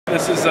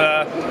This is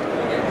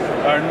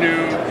our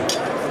new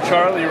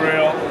Charlie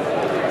rail,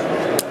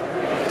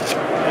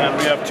 and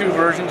we have two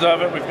versions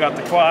of it. We've got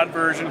the quad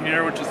version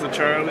here, which is the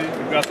Charlie.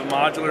 We've got the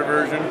modular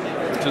version,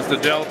 which is the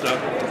Delta.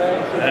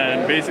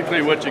 And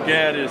basically what you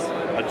get is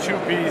a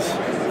two-piece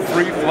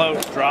free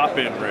float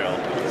drop-in rail.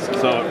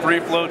 So it free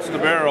floats the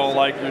barrel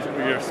like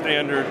your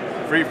standard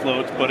free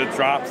floats, but it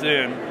drops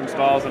in,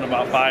 installs in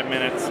about 5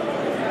 minutes.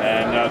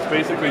 And it's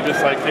basically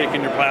just like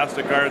taking your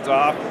plastic guards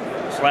off,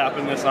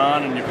 slapping this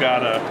on, and you've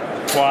got a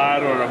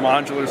quad or a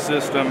modular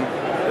system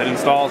that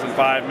installs in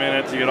 5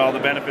 minutes. You get all the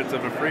benefits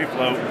of a free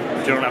float,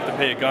 but you don't have to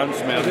pay a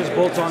gunsmith. It just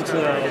bolts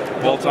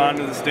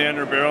onto the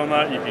standard barrel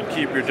nut. You can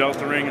keep your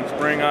delta ring and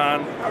spring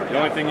on. The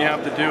only thing you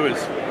have to do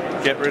is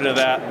get rid of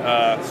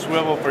that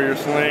swivel for your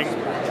sling.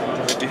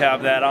 If you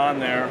have that on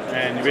there,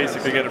 and you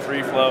basically get a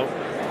free float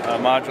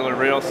modular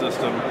rail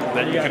system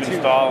that you can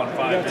install in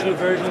 5 minutes. You got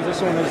two versions.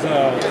 This one is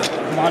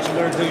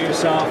modular, do it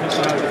yourself. This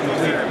one has a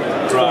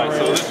complete right.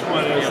 So this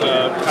one is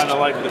kind of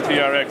like the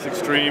TRX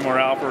Extreme or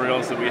Alpha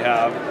rails that we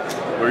have,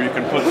 where you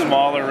can put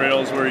smaller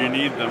rails where you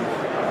need them.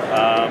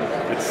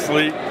 It's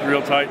sleek,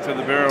 real tight to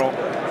the barrel.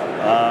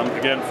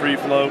 Again, free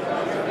float.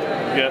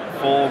 You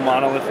get full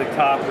monolithic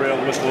top rail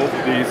with both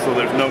of these, so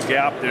there's no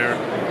gap there.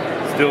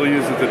 Still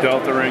uses the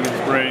delta ring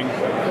and spring.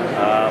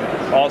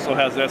 Also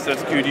has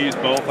SSQDs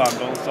both on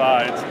both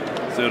sides,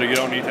 so that you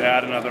don't need to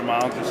add another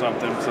mount or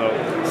something. So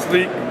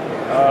sleek,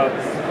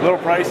 a little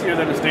pricier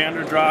than a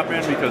standard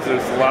drop-in because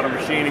there's a lot of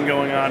machining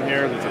going on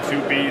here. There's a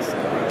two-piece.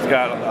 It's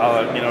got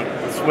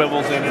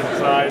swivels in its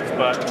sides,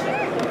 but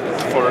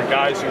for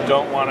guys who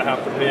don't want to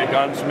have to pay a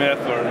gunsmith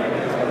or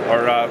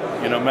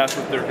mess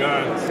with their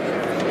guns,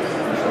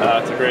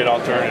 it's a great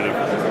alternative.